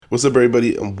What's up,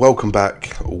 everybody, and welcome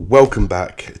back. Welcome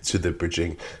back to the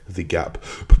Bridging the Gap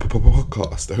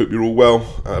podcast. I hope you're all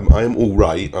well. I am all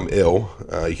right. I'm ill.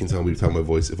 You can tell me by my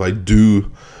voice. If I do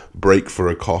break for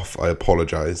a cough, I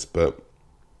apologize. But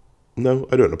no,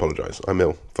 I don't apologize. I'm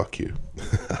ill. Fuck you.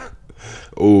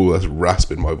 Oh, that's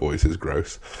rasping my voice. It's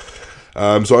gross.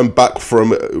 So I'm back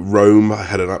from Rome. I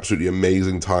had an absolutely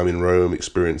amazing time in Rome,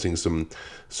 experiencing some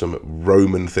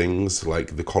Roman things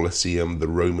like the Colosseum, the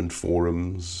Roman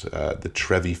forums, the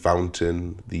Trevi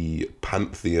Fountain, the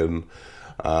Pantheon,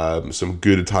 some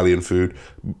good Italian food.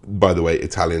 By the way,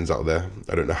 Italians out there,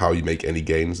 I don't know how you make any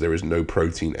gains. There is no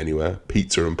protein anywhere.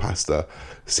 Pizza and pasta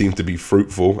seem to be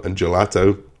fruitful, and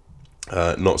gelato,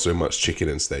 not so much chicken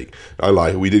and steak. I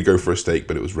lie, we did go for a steak,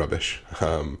 but it was rubbish.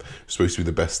 Supposed to be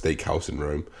the best steakhouse in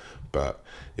Rome, but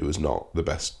it was not the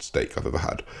best steak I've ever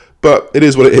had. But it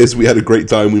is what it is. We had a great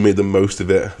time. We made the most of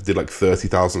it. Did like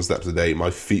 30,000 steps a day. My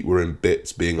feet were in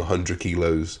bits, being 100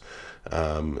 kilos.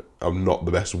 I'm not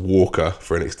the best walker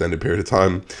for an extended period of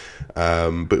time.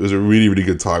 But it was a really, really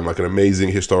good time. Like an amazing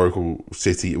historical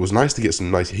city. It was nice to get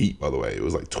some nice heat, by the way. It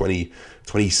was like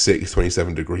 26,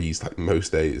 27 degrees like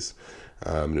most days.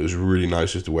 And it was really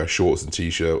nice just to wear shorts and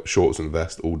t-shirt, shorts and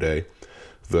vest all day,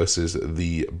 versus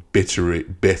the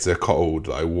bitter cold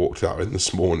that I walked out in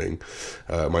this morning.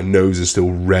 My nose is still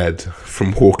red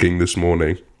from walking this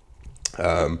morning.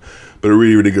 But a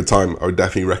really, really good time. I would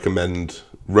definitely recommend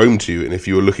Rome to you. And if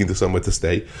you're looking for somewhere to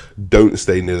stay, don't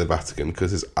stay near the Vatican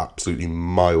because it's absolutely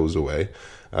miles away.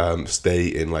 Stay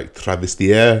in like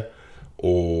Trastevere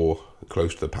or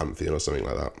close to the Pantheon or something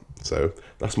like that. So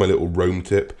that's my little Rome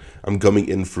tip. I'm coming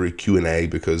in for a Q&A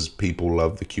because people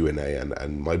love the Q&A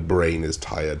and my brain is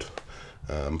tired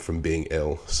from being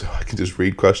ill. So I can just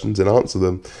read questions and answer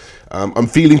them. I'm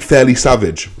feeling fairly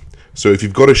savage. So if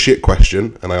you've got a shit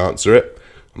question and I answer it,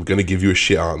 I'm going to give you a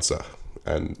shit answer.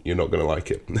 And you're not going to like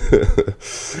it.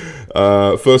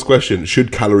 First question,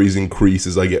 should calories increase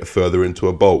as I get further into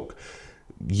a bulk?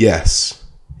 Yes,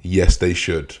 they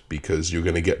should, because you're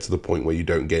going to get to the point where you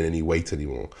don't gain any weight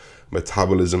anymore.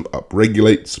 Metabolism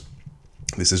upregulates.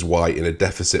 This is why in a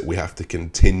deficit we have to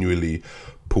continually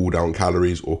pull down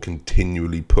calories or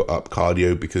continually put up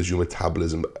cardio, because your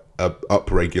metabolism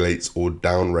upregulates or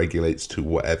downregulates to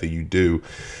whatever you do.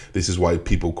 This is why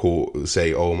people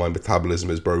say, oh, my metabolism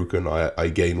is broken, I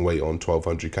gain weight on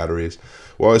 1,200 calories.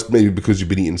 Well, it's maybe because you've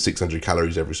been eating 600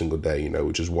 calories every single day,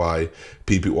 which is why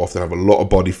people often have a lot of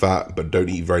body fat but don't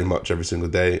eat very much every single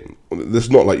day.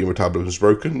 It's not like your metabolism is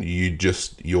broken. You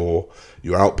just, your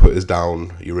output is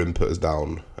down, your input is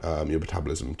down, your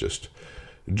metabolism just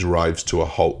drives to a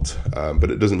halt, but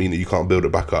it doesn't mean that you can't build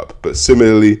it back up. But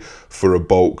similarly, for a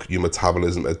bulk, your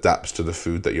metabolism adapts to the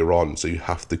food that you're on, so you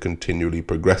have to continually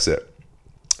progress it.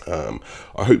 I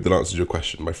hope that answers your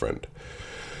question, my friend.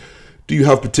 Do you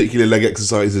have particular leg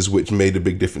exercises which made a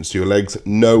big difference to your legs?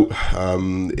 No,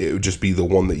 it would just be the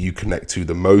one that you connect to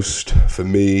the most. For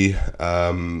me,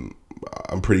 I'm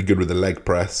pretty good with the leg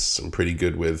press. I'm pretty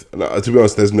good with, to be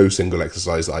honest, there's no single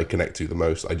exercise that I connect to the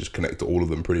most. I just connect to all of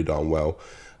them pretty darn well.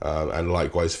 And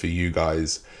likewise for you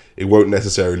guys, it won't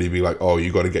necessarily be like, oh,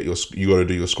 you got to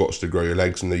do your squats to grow your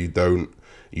legs. No, you don't.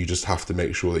 You just have to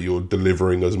make sure that you're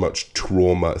delivering as much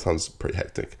trauma. It sounds pretty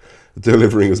hectic.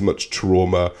 Delivering as much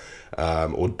trauma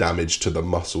or damage to the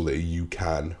muscle that you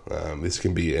can. This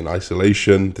can be in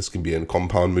isolation. This can be in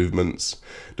compound movements.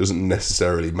 It doesn't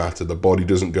necessarily matter. The body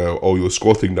doesn't go, oh, you're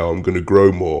squatting now, I'm going to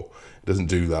grow more. It doesn't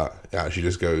do that. It actually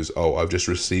just goes, oh, I've just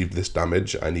received this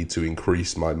damage. I need to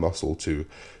increase my muscle to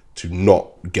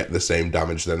not get the same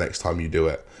damage the next time you do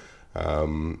it.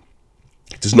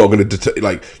 It's not going to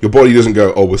like your body doesn't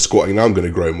go, oh, we're squatting now, I'm going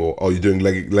to grow more. Oh, you're doing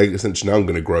leg extension now, I'm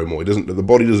going to grow more. The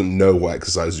body doesn't know what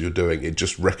exercises you're doing. It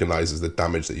just recognizes the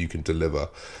damage that you can deliver.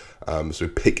 So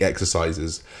pick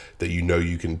exercises that you know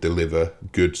you can deliver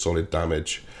good, solid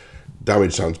damage.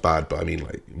 Damage sounds bad, but I mean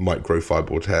like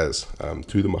microfibril tears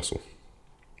to the muscle.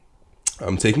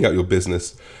 Taking out your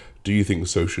business. Do you think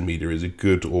social media is a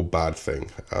good or bad thing?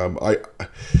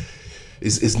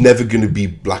 It's never going to be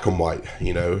black and white,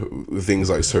 with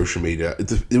things like social media.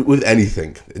 With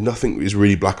anything, nothing is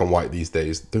really black and white these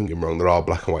days. Don't get me wrong, there are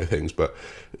black and white things, but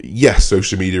yes,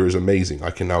 social media is amazing.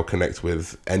 I can now connect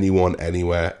with anyone,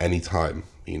 anywhere, anytime.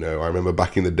 I remember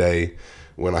back in the day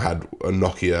when I had a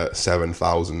Nokia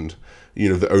 7000,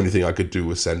 the only thing I could do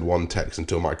was send one text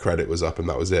until my credit was up and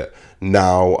that was it.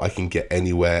 Now I can get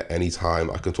anywhere,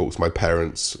 anytime. I can talk to my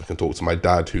parents. I can talk to my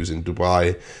dad who's in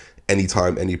Dubai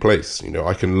anytime, any place. You know,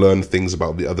 I can learn things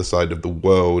about the other side of the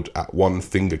world at one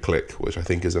finger click, which I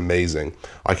think is amazing.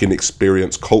 I can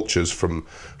experience cultures from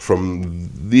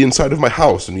the inside of my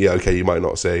house. And yeah, okay, you might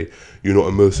not say you're not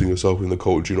immersing yourself in the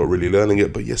culture, you're not really learning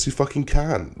it, but yes, you fucking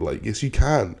can. Like, yes, you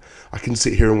can. I can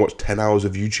sit here and watch 10 hours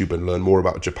of YouTube and learn more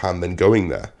about Japan than going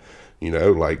there. You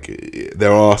know, like,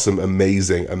 there are some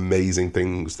amazing, amazing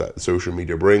things that social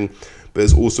media bring, but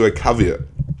there's also a caveat.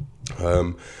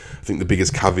 I think the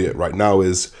biggest caveat right now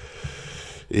is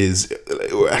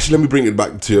actually, let me bring it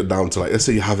down to like, let's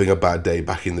say you're having a bad day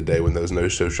back in the day when there was no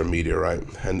social media, right?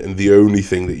 And the only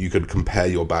thing that you could compare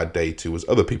your bad day to was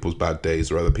other people's bad days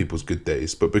or other people's good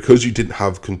days. But because you didn't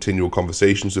have continual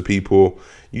conversations with people,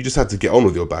 you just had to get on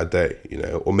with your bad day, you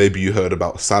know? Or maybe you heard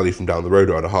about Sally from down the road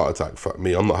who had a heart attack. Fuck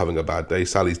me, I'm not having a bad day.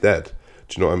 Sally's dead.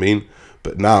 Do you know what I mean?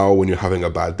 But now when you're having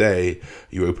a bad day,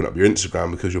 you open up your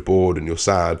Instagram because you're bored and you're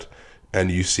sad, and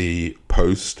you see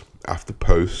post after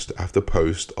post after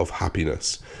post of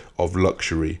happiness, of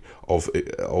luxury, of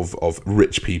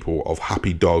rich people, of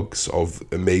happy dogs, of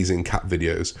amazing cat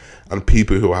videos, and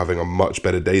people who are having a much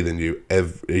better day than you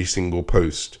every single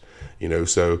post. You know,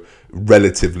 so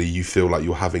relatively you feel like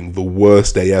you're having the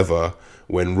worst day ever,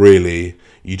 when really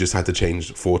you just had to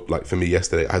change like for me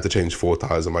yesterday, I had to change 4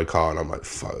 tires in my car, and I'm like,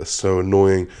 fuck, that's so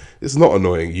annoying. It's not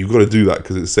annoying. You've got to do that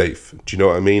because it's safe. Do you know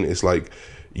what I mean? It's like,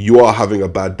 you are having a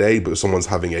bad day, but someone's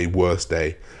having a worse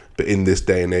day. But in this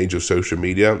day and age of social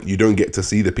media, you don't get to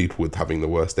see the people with having the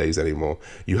worst days anymore.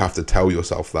 You have to tell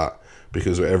yourself that,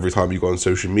 because every time you go on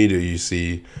social media, you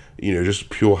see, you know, just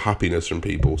pure happiness from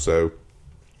people. So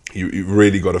you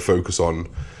really got to focus on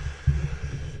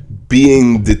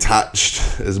being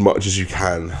detached as much as you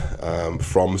can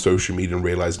from social media, and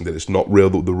realizing that it's not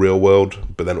the real world,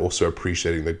 but then also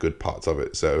appreciating the good parts of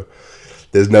it. So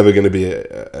there's never going to be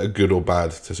a good or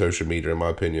bad to social media, in my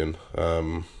opinion.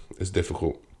 It's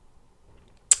difficult.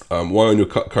 Why on your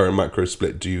current macro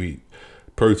split do you eat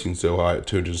protein so high at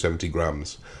 270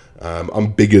 grams?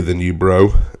 I'm bigger than you,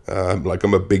 bro. Like,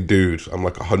 I'm a big dude. I'm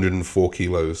like 104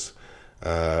 kilos.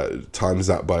 Times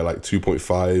that by like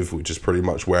 2.5, which is pretty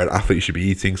much where an athlete should be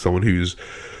eating. Someone who's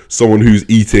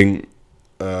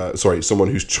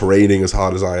training as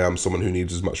hard as I am, someone who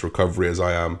needs as much recovery as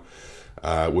I am,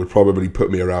 would probably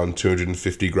put me around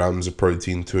 250 grams of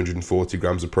protein, 240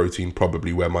 grams of protein,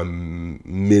 probably where my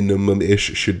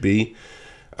minimum-ish should be.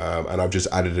 And I've just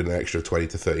added an extra 20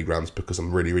 to 30 grams because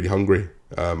I'm really, really hungry.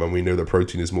 And we know that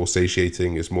protein is more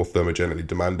satiating, it's more thermogenically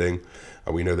demanding.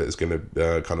 And we know that it's going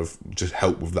to kind of just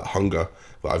help with that hunger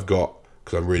that I've got,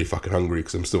 because I'm really fucking hungry,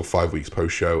 because I'm still 5 weeks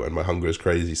post-show and my hunger is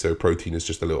crazy. So protein is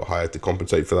just a little higher to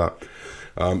compensate for that.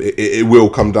 It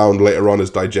will come down later on as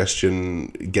digestion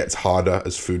gets harder,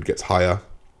 as food gets higher.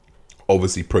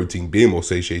 Obviously, protein being more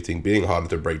satiating, being harder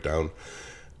to break down,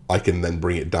 I can then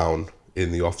bring it down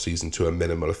in the off season to a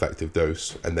minimal effective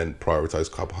dose, and then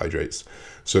prioritize carbohydrates.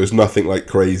 So it's nothing like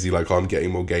crazy, like I'm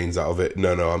getting more gains out of it.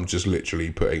 No, I'm just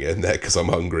literally putting it in there because I'm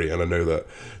hungry, and I know that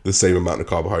the same amount of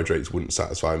carbohydrates wouldn't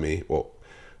satisfy me. Well,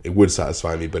 it would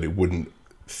satisfy me, but it wouldn't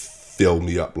fill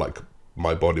me up like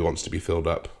my body wants to be filled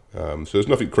up. So there's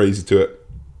nothing crazy to it.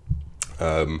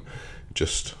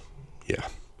 Yeah.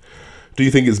 Do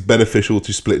you think it's beneficial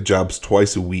to split jabs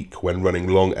twice a week when running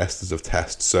long esters of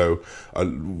tests? So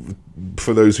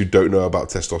for those who don't know about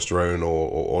testosterone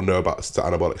or know about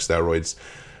anabolic steroids,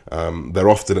 they're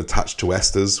often attached to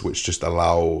esters, which just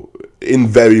allow, in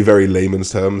very, very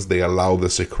layman's terms, they allow the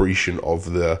secretion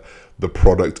of the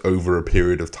product over a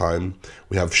period of time.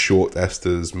 We have short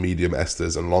esters, medium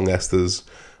esters, and long esters.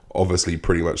 Obviously,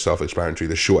 pretty much self-explanatory.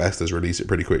 The short esters release it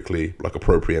pretty quickly, like a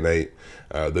propionate.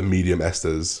 The medium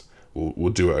esters will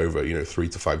do it over 3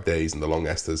 to 5 days, and the long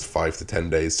esters 5 to 10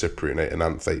 days, cyprinate and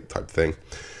anthate type thing.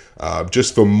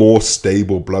 Just for more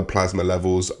stable blood plasma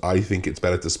levels, I think it's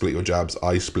better to split your jabs.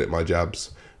 I split my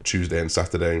jabs Tuesday and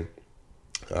Saturday,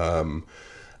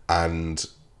 and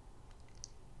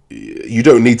you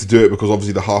don't need to do it because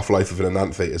obviously the half-life of an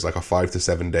enanthate is like a 5 to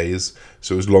 7 days.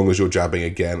 So as long as you're jabbing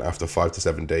again after 5 to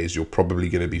 7 days, you're probably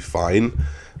going to be fine.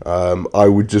 I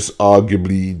would just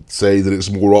arguably say that it's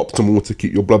more optimal to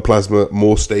keep your blood plasma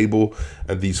more stable,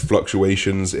 and these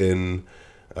fluctuations in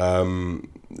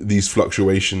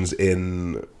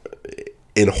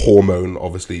hormone,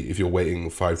 obviously, if you're waiting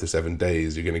 5 to 7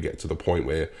 days, you're going to get to the point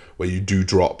where you do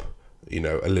drop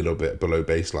a little bit below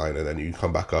baseline, and then you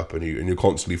come back up, and you're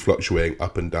constantly fluctuating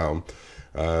up and down.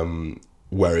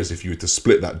 Whereas if you were to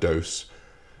split that dose,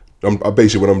 I'm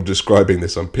basically, when I'm describing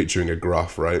this, I'm picturing a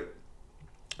graph, right?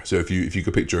 So if you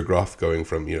could picture a graph going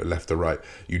from left to right,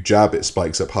 you jab, it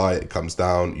spikes up high, it comes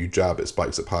down. You jab, it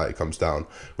spikes up high, it comes down.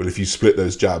 Well, if you split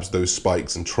those jabs, those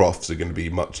spikes and troughs are going to be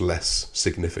much less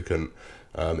significant,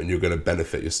 and you're going to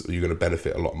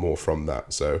benefit a lot more from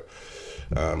that. So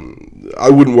I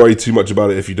wouldn't worry too much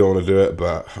about it if you don't want to do it,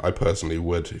 but I personally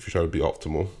would if you're trying to be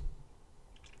optimal.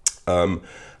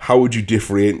 How would you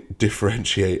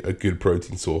differentiate a good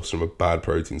protein source from a bad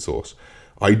protein source?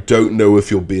 I don't know if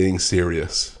you're being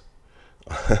serious.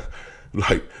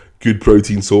 Like, good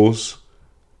protein source,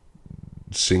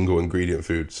 single ingredient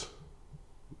foods,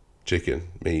 chicken,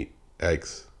 meat,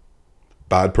 eggs.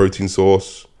 Bad protein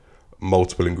source,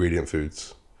 multiple ingredient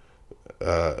foods.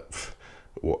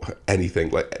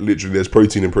 Anything, like literally there's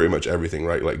protein in pretty much everything,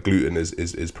 right? Like gluten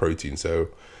is protein. So,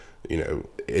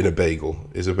 in a bagel,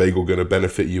 is a bagel going to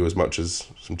benefit you as much as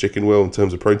some chicken will in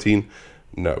terms of protein?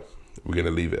 No, we're going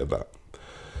to leave it at that.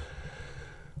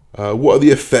 What are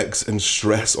the effects and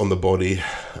stress on the body,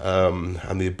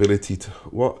 and the ability to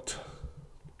what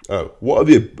are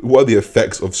the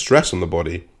effects of stress on the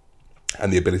body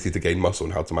and the ability to gain muscle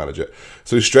and how to manage it?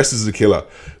 So stress is a killer.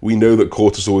 We know that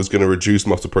cortisol is going to reduce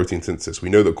muscle protein synthesis. We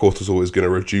know that cortisol is going to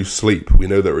reduce sleep. We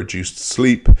know that reduced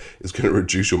sleep is going to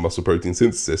reduce your muscle protein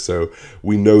synthesis. So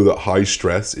we know that high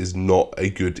stress is not a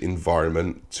good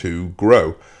environment to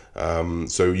grow.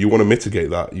 So you want to mitigate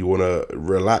that. You want to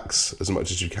relax as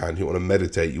much as you can. You want to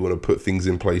meditate. You want to put things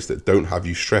in place that don't have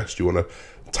you stressed. You want to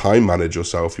time manage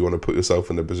yourself. You want to put yourself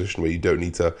in a position where you don't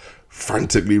need to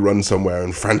frantically run somewhere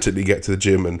and frantically get to the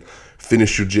gym and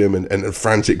finish your gym and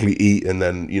frantically eat and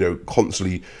then,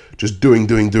 constantly just doing.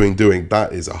 That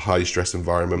is a high stress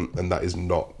environment, and that is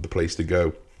not the place to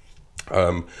go.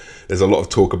 There's a lot of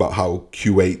talk about how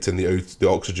Q8 and the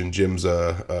oxygen gyms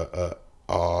are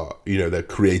they're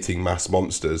creating mass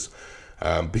monsters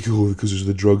because of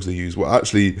the drugs they use. Well,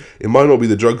 actually, it might not be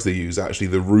the drugs they use. Actually,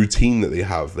 the routine that they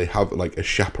have like a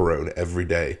chaperone every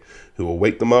day who will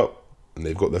wake them up, and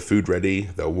they've got their food ready.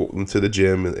 They'll walk them to the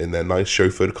gym in their nice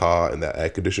chauffeured car, in their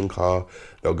air-conditioned car.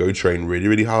 They'll go train really,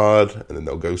 really hard, and then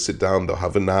they'll go sit down. They'll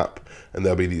have a nap, and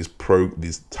there'll be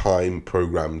these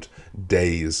time-programmed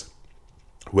days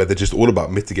where they're just all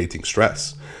about mitigating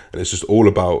stress, and it's just all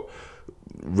about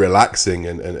relaxing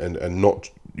and not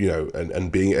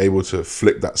and being able to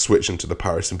flick that switch into the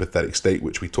parasympathetic state,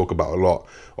 which we talk about a lot.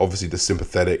 Obviously the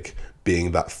sympathetic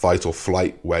being that fight or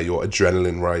flight, where your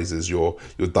adrenaline rises, your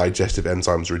digestive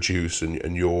enzymes reduce,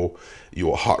 and your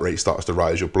heart rate starts to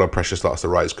rise, your blood pressure starts to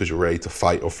rise because you're ready to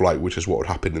fight or flight, which is what would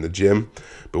happen in the gym.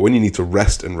 But when you need to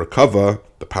rest and recover,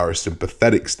 the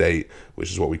parasympathetic state,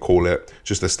 which is what we call it,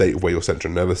 just the state of where your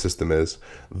central nervous system is,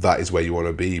 that is where you want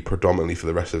to be predominantly for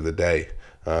the rest of the day.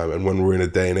 And when we're in a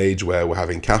day and age where we're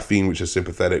having caffeine, which is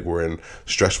sympathetic, we're in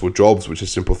stressful jobs, which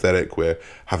is sympathetic, we're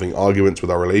having arguments with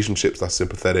our relationships, that's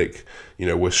sympathetic,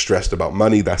 we're stressed about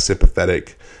money, that's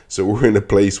sympathetic. So we're in a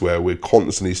place where we're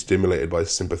constantly stimulated by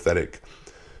sympathetic,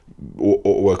 or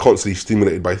we're constantly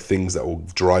stimulated by things that will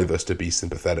drive us to be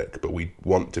sympathetic, but we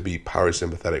want to be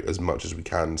parasympathetic as much as we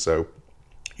can. So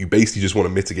you basically just want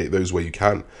to mitigate those where you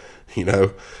can,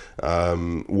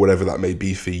 whatever that may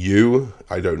be for you,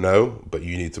 I don't know, but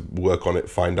you need to work on it,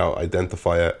 find out,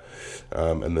 identify it,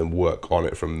 and then work on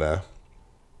it from there.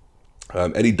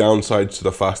 Any downsides to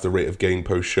the faster rate of gain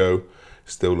post-show?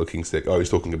 Still looking sick. Oh, he's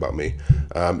talking about me.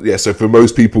 So for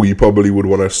most people, you probably would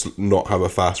want to not have a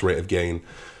fast rate of gain.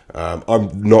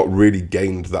 I'm not really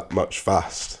gained that much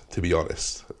fast, to be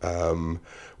honest.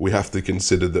 We have to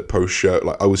consider that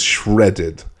post-show, I was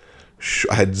shredded.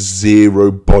 I had zero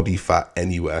body fat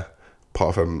anywhere,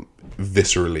 apart from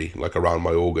viscerally, around my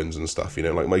organs and stuff,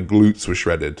 my glutes were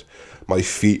shredded. My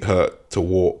feet hurt to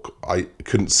walk. I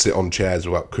couldn't sit on chairs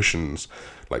without cushions.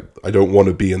 I don't want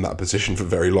to be in that position for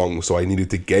very long, so I needed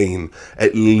to gain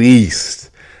at least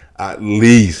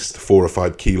 4 or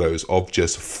 5 kilos of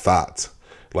just fat.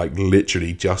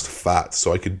 Literally just fat,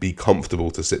 so I could be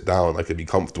comfortable to sit down, I could be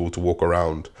comfortable to walk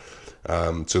around.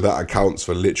 So that accounts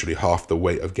for literally half the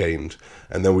weight I've gained.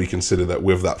 And then we consider that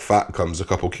with that fat comes a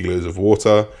couple kilos of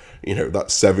water.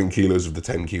 That's 7 kilos of the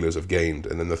 10 kilos I've gained.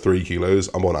 And then the 3 kilos,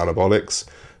 I'm on anabolics.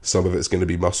 Some of it's going to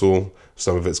be muscle,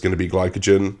 some of it's going to be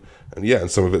glycogen,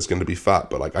 and some of it's going to be fat.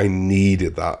 But I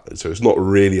needed that. So it's not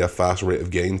really a fast rate of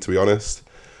gain, to be honest.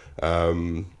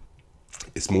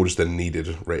 It's more just a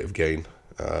needed rate of gain.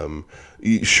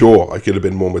 Sure, I could have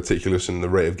been more meticulous and the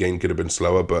rate of gain could have been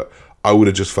slower, but I would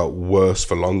have just felt worse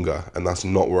for longer, and that's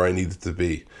not where I needed to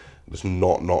be. It's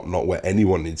not where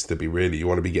anyone needs to be, really. You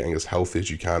want to be getting as healthy as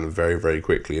you can very, very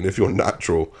quickly. And if you're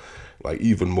natural,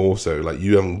 even more so,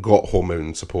 you haven't got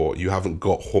hormone support, you haven't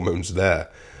got hormones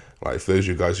there. Like, for those of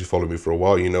you guys who follow me for a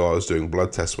while, you know I was doing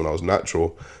blood tests when I was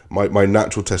natural. My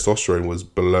natural testosterone was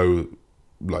below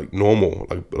like normal,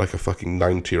 like a fucking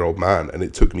 90-year-old man, and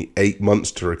it took me 8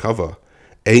 months to recover.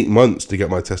 8 months to get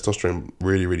my testosterone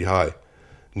really, really high,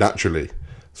 naturally.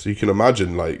 So you can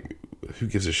imagine, like, who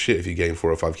gives a shit if you gain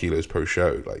 4 or 5 kilos per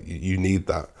show? Like, you need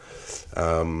that.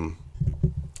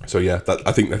 So yeah,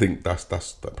 I think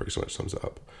that pretty much sums it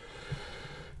up.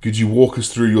 Could you walk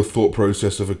us through your thought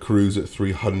process of a cruise at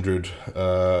 300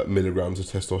 milligrams of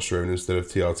testosterone instead of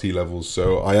TRT levels?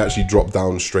 So I actually dropped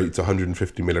down straight to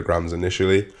 150 milligrams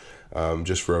initially,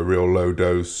 just for a real low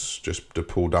dose, just to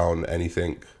pull down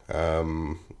anything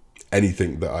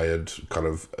that I had kind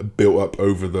of built up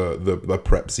over the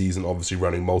prep season, obviously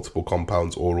running multiple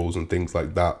compounds, orals and things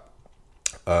like that.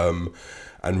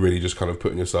 And really just kind of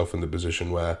putting yourself in the position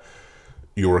where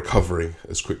you're recovering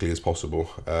as quickly as possible,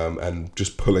 and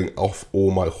just pulling off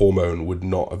all my hormone would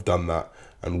not have done that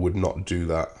and would not do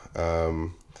that. I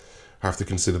have to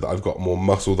consider that I've got more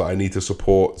muscle that I need to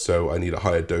support, so I need a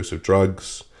higher dose of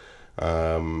drugs.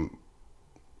 That's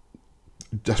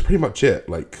pretty much it.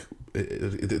 Like,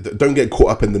 don't get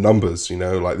caught up in the numbers, you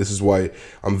know. Like, this is why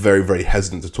I'm very, very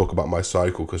hesitant to talk about my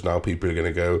cycle, because now people are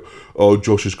going to go, oh,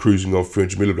 Josh is cruising on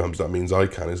 300 milligrams, that means I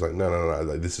can. It's like, no,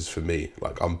 like, this is for me.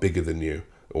 Like, I'm bigger than you,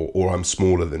 or I'm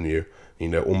smaller than you, you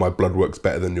know, or my blood work's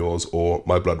better than yours, or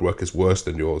my blood work is worse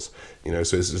than yours, you know.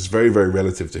 So it's very, very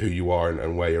relative to who you are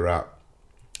and where you're at.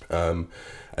 And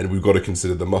we've got to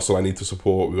consider the muscle I need to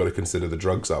support. We've got to consider the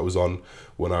drugs that I was on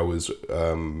when I was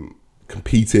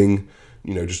competing,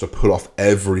 you know, just to pull off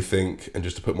everything and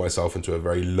just to put myself into a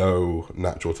very low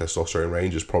natural testosterone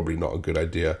range is probably not a good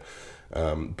idea.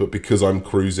 But because I'm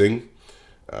cruising,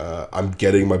 I'm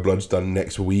getting my bloods done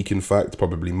next week, in fact,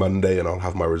 probably Monday, and I'll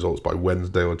have my results by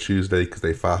Wednesday or Tuesday, because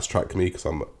they fast track me because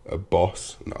I'm a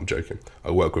boss. No, I'm joking.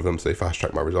 I work with them, so they fast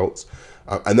track my results.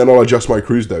 And then I'll adjust my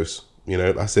cruise dose. You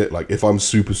know, that's it. Like, if I'm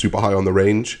super, super high on the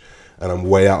range and I'm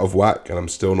way out of whack and I'm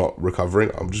still not recovering,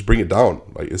 I'll just bring it down.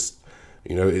 Like, it's,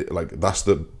 you know, like, that's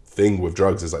the thing with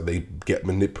drugs, is like they get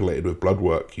manipulated with blood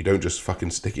work. You don't just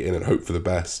fucking stick it in and hope for the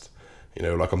best. You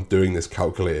know, like, I'm doing this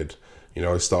calculated. You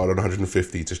know, I started on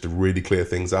 150 just to really clear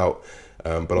things out,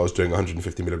 but I was doing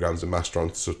 150 milligrams of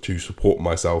Mastron to support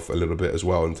myself a little bit as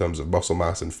well in terms of muscle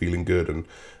mass and feeling good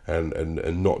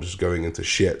and not just going into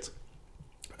shit.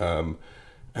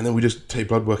 And then we just take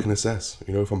blood work and assess.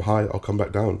 You know, if I'm high, I'll come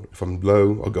back down. If I'm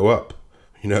low, I'll go up.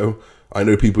 You know, I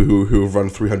know people who have run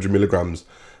 300 milligrams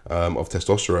of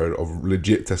testosterone, of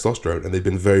legit testosterone, and they've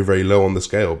been very, very low on the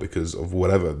scale because of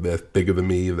whatever. They're bigger than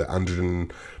me, the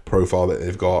androgen profile that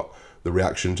they've got, the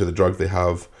reaction to the drug they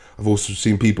have. I've also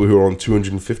seen people who are on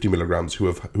 250 milligrams who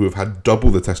have had double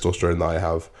the testosterone that I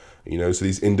have. You know, so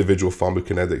these individual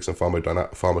pharmacokinetics and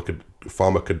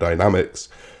pharmacodynamics,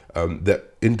 they're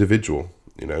individual.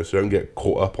 You know, so don't get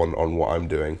caught up on what I'm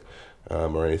doing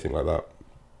or anything like that.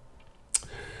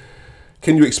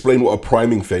 Can you explain what a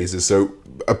priming phase is? So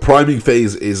a priming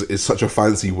phase is such a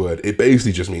fancy word. It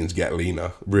basically just means get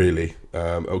leaner, really.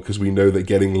 Because we know that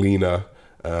getting leaner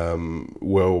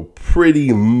will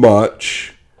pretty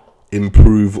much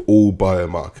improve all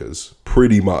biomarkers.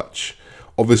 Pretty much.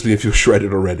 Obviously, if you're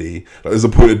shredded already, like, there's a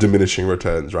point of diminishing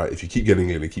returns, right? If you keep getting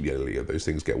leaner, those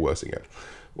things get worse again.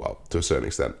 Well, to a certain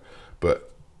extent.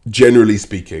 But generally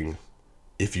speaking,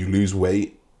 if you lose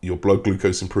weight, your blood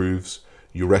glucose improves,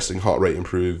 your resting heart rate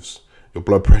improves, your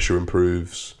blood pressure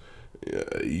improves,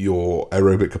 your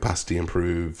aerobic capacity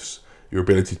improves, your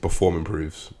ability to perform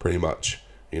improves, pretty much.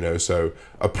 You know, so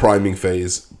a priming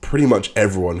phase, pretty much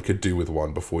everyone could do with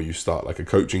one before you start like a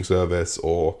coaching service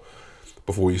or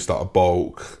before you start a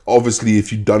bulk. Obviously,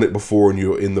 if you've done it before and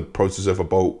you're in the process of a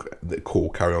bulk, cool,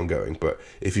 carry on going. But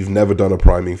if you've never done a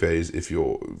priming phase, if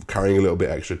you're carrying a little bit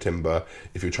extra timber,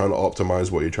 if you're trying to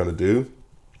optimize what you're trying to do,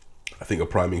 I think a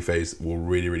priming phase will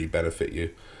really, really benefit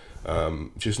you,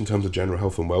 just in terms of general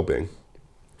health and well-being,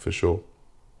 for sure.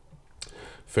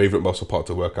 Favorite muscle part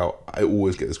to work out? I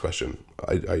always get this question.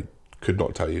 I could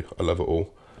not tell you. I love it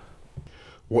all.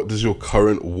 What does your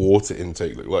current water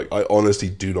intake look like? I honestly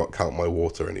do not count my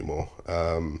water anymore.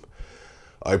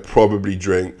 I probably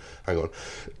drink... Hang on.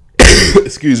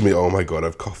 Excuse me. Oh my God,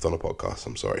 I've coughed on a podcast.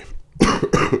 I'm sorry.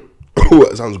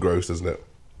 That sounds gross, doesn't it?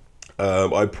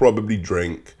 I probably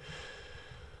drink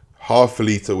half a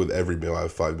litre with every meal. I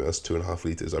have 5 meals, 2.5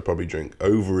 litres. I probably drink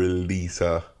over a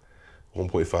litre,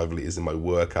 1.5 litres in my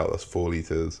workout. That's 4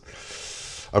 litres.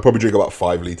 I probably drink about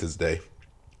 5 litres a day,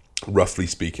 roughly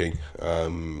speaking,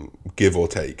 give or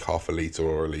take half a litre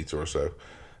or a litre or so.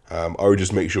 I would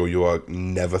just make sure you are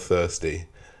never thirsty.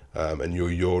 and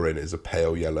your urine is a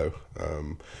pale yellow.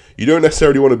 You don't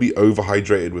necessarily want to be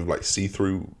overhydrated with like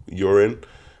see-through urine,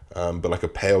 but like a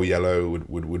pale yellow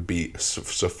would be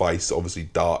suffice. Obviously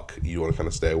dark you want to kind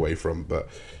of stay away from, but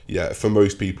yeah, for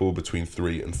most people between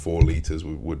 3 and 4 liters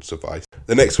would suffice.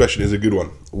 The next question is a good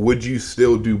one. Would you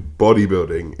still do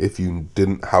bodybuilding if you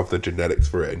didn't have the genetics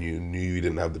for it and you knew you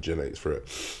didn't have the genetics for it?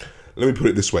 Let me put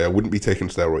it this way. I wouldn't be taking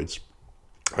steroids.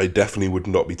 I definitely would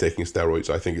not be taking steroids.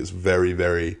 I think it's very,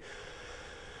 very...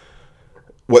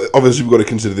 Well, obviously, we've got to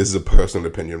consider this as a personal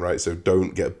opinion, right? So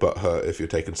don't get butthurt if you're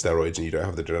taking steroids and you don't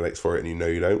have the genetics for it and you know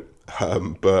you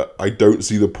don't. But I don't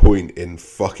see the point in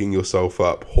fucking yourself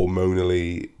up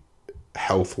hormonally,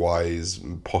 health-wise,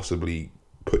 and possibly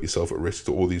put yourself at risk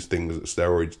to all these things that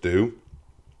steroids do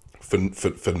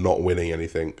for not winning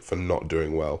anything, for not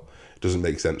doing well. It doesn't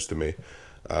make sense to me,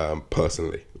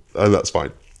 personally. And that's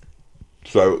fine.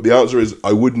 So the answer is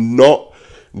I would not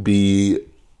be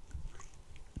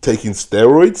taking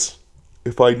steroids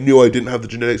if I knew I didn't have the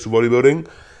genetics of bodybuilding.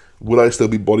 Would I still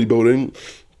be bodybuilding?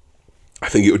 I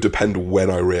think it would depend when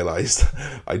I realized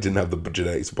I didn't have the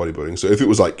genetics of bodybuilding. So if it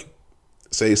was like,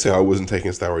 say I wasn't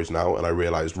taking steroids now and I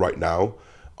realized right now,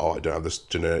 I don't have the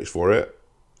genetics for it,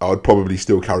 I would probably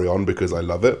still carry on because I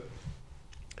love it.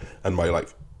 And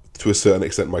to a certain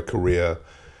extent, my career,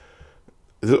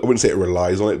 I wouldn't say it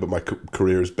relies on it, but my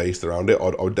career is based around it. I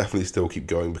would definitely still keep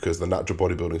going because the natural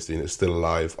bodybuilding scene is still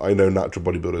alive. I know natural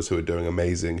bodybuilders who are doing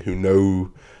amazing, who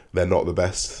know they're not the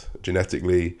best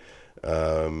genetically,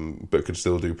 but could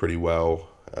still do pretty well.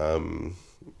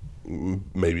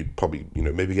 Maybe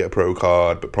get a pro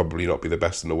card, but probably not be the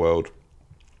best in the world.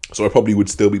 So I probably would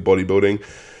still be bodybuilding,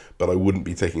 but I wouldn't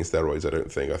be taking steroids. I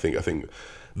don't think. I think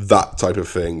that type of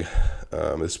thing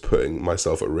is putting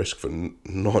myself at risk for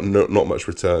not much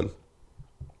return.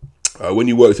 When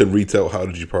you worked in retail, how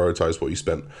did you prioritize what you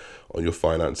spent on your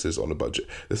finances on a budget?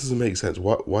 This doesn't make sense.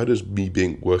 Why does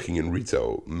me working in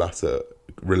retail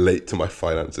relate to my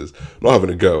finances? I'm not having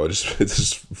a go. It's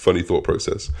just a funny thought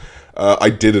process. I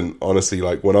didn't, honestly,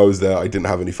 when I was there, I didn't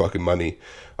have any fucking money.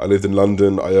 I lived in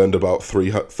London. I earned about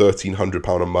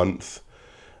 £1,300 a month.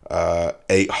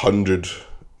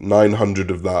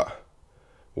 900 of that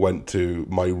went to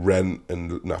my rent,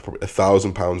 and probably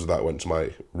 £1,000 of that went to my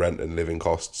rent and living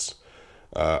costs.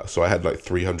 So I had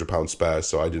 £300 spare,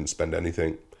 so I didn't spend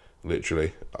anything,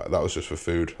 literally. That was just for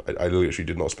food. I literally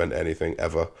did not spend anything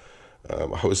ever.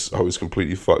 I was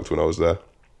completely fucked when I was there.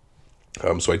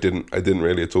 So I didn't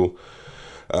really at all.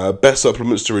 Best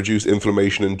supplements to reduce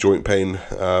inflammation and joint pain.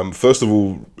 First of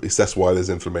all, assess why there's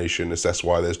inflammation, assess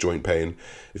why there's joint pain.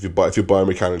 If you're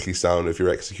biomechanically sound, if you're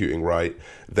executing right,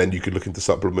 then you could look into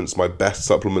supplements. My best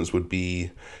supplements would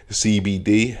be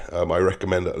CBD. I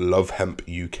recommend Love Hemp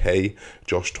UK,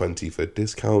 Josh 20 for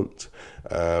discount.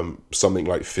 Something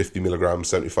like 50 milligrams,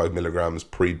 75 milligrams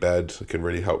pre-bed can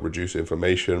really help reduce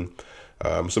inflammation.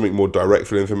 Something more direct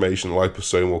for inflammation,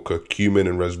 liposomal curcumin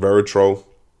and resveratrol.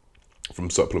 From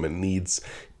Supplement Needs,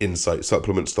 Insight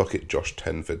Supplement, stock it, Josh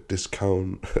 10 for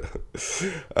discount.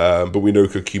 But we know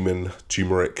curcumin,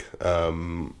 turmeric,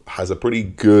 has a pretty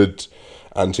good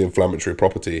anti-inflammatory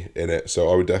property in it, so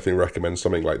I would definitely recommend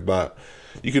something like that.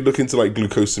 You could look into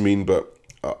glucosamine, but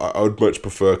I would much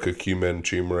prefer curcumin,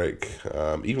 turmeric,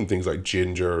 even things like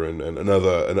ginger and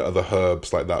other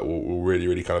herbs like that will really,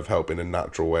 really kind of help in a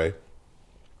natural way.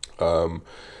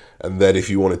 And then if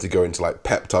you wanted to go into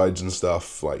peptides and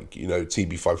stuff,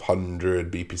 TB500,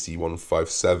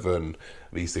 BPC157,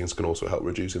 these things can also help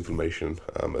reduce inflammation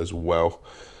as well.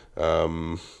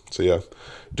 So yeah,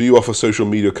 do you offer social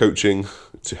media coaching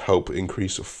to help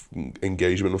increase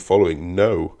engagement and following?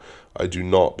 No, I do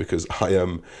not, because I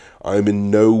am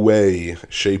in no way,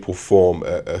 shape or form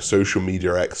a social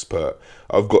media expert.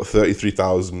 I've got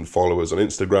 33,000 followers on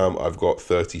Instagram. I've got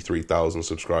 33,000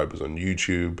 subscribers on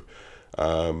YouTube.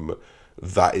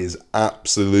 That is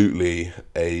absolutely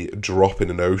a drop in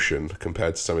an ocean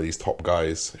compared to some of these top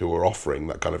guys who are offering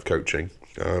that kind of coaching.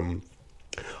 I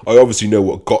obviously know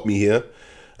what got me here,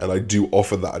 and I do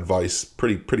offer that advice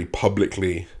pretty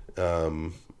publicly,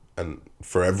 and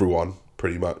for everyone,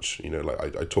 pretty much.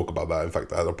 I talk about that. In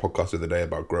fact, I had a podcast the other day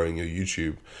about growing your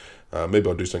YouTube. Maybe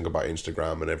I'll do something about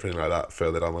Instagram and everything like that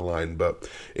further down the line. But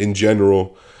in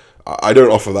general, I don't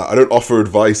offer that. I don't offer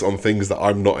advice on things that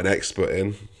I'm not an expert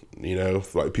in.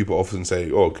 People often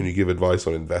say, "Oh, can you give advice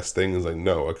on investing?" It's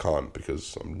no, I can't,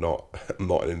 because I'm not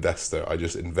an investor. I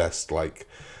just invest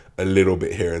a little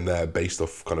bit here and there based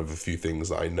off kind of a few things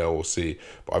that I know or see.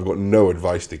 But I've got no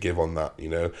advice to give on that.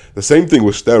 The same thing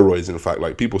with steroids. In fact,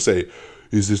 people say,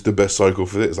 "Is this the best cycle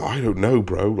for this?" I don't know,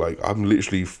 bro. I'm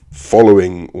literally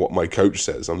following what my coach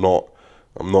says. I'm not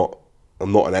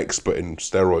I'm not an expert in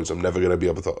steroids. I'm never going to be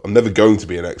an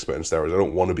expert in steroids. I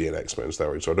don't want to be an expert in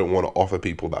steroids, so I don't want to offer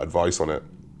people that advice on it.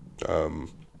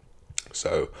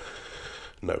 So,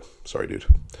 no, sorry, dude.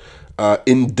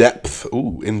 In-depth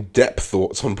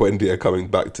thoughts on Buendia coming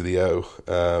back to the O.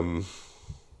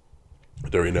 I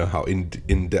don't really know how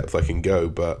in-depth I can go,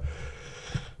 but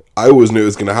I always knew it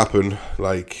was going to happen.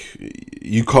 Like,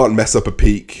 you can't mess up a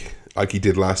peak like he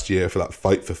did last year for that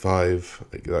fight for 5,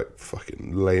 like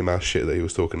fucking lame ass shit that he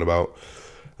was talking about.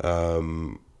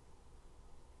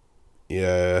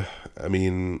 Yeah, I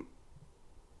mean,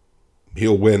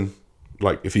 he'll win.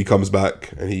 Like, if he comes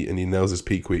back and he nails his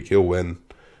peak week, he'll win.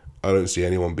 I don't see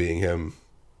anyone beating him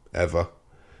ever.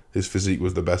 His physique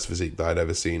was the best physique that I'd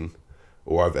ever seen,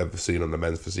 or I've ever seen on the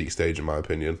men's physique stage, in my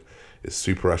opinion. It's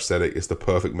super aesthetic. It's the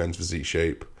perfect men's physique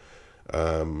shape.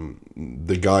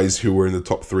 The guys who were in the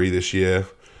top 3 this year,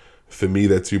 for me,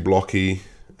 they're too blocky.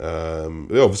 They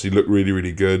obviously look really,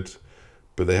 really good,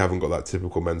 but they haven't got that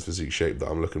typical men's physique shape that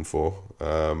I'm looking for.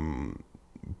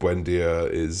 Buendia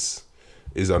is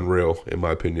unreal, in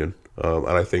my opinion. And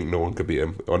I think no one could beat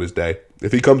him on his day.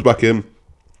 If he comes back in,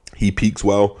 he peaks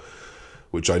well,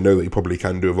 which I know that he probably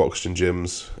can do with Oxygen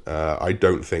gyms. I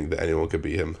don't think that anyone could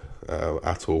beat him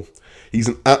at all. He's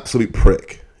an absolute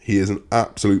prick. He is an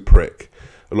absolute prick.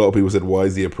 A lot of people said, why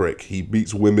is he a prick? He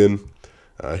beats women.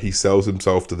 He sells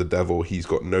himself to the devil. He's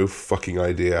got no fucking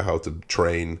idea how to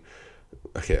train.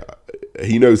 Okay,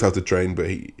 he knows how to train, but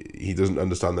he doesn't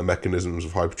understand the mechanisms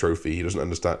of hypertrophy. He doesn't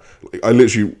understand. Like, I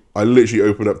literally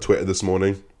opened up Twitter this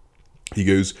morning. He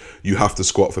goes, you have to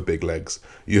squat for big legs.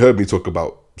 You heard me talk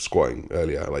about squatting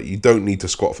earlier. Like, you don't need to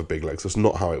squat for big legs. That's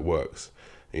not how it works.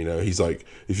 You know, he's like,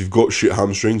 if you've got shit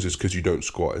hamstrings, it's because you don't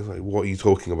squat. It's like, what are you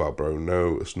talking about, bro?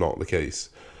 No, it's not the case.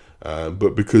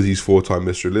 But because he's 4-time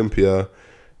Mr. Olympia,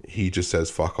 he just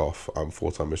says, fuck off. I'm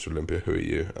 4-time Mr. Olympia. Who are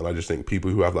you? And I just think people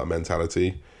who have that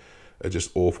mentality are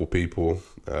just awful people.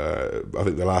 I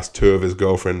think the last 2 of his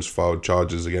girlfriends filed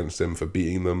charges against him for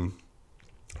beating them.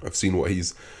 I've seen what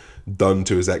he's done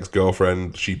to his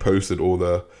ex-girlfriend. She posted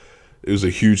it was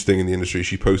a huge thing in the industry.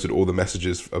 She posted all the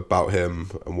messages about him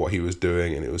and what he was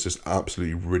doing, and it was just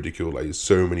absolutely ridiculous. Like,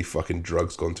 so many fucking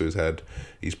drugs gone to his head.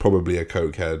 He's probably a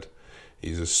coke head.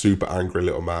 He's a super angry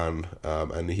little man,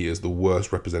 and he is the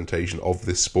worst representation of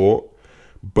this sport.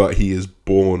 But he is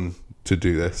born to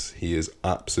do this. He is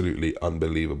absolutely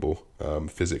unbelievable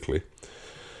physically.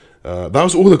 That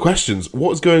was all the questions.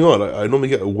 What's going on? I normally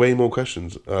get way more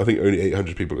questions. I think only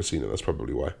 800 people have seen it. That's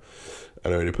probably why.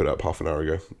 And I only put it up half an hour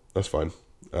ago. That's fine.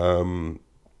 I'm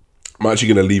actually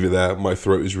going to leave it there. My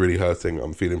throat is really hurting.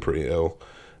 I'm feeling pretty ill.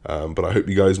 But I hope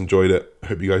you guys enjoyed it. I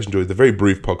hope you guys enjoyed the very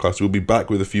brief podcast. We'll be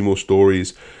back with a few more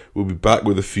stories. We'll be back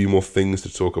with a few more things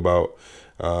to talk about.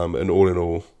 And all in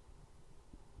all,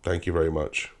 thank you very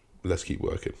much. Let's keep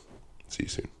working. See you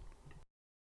soon.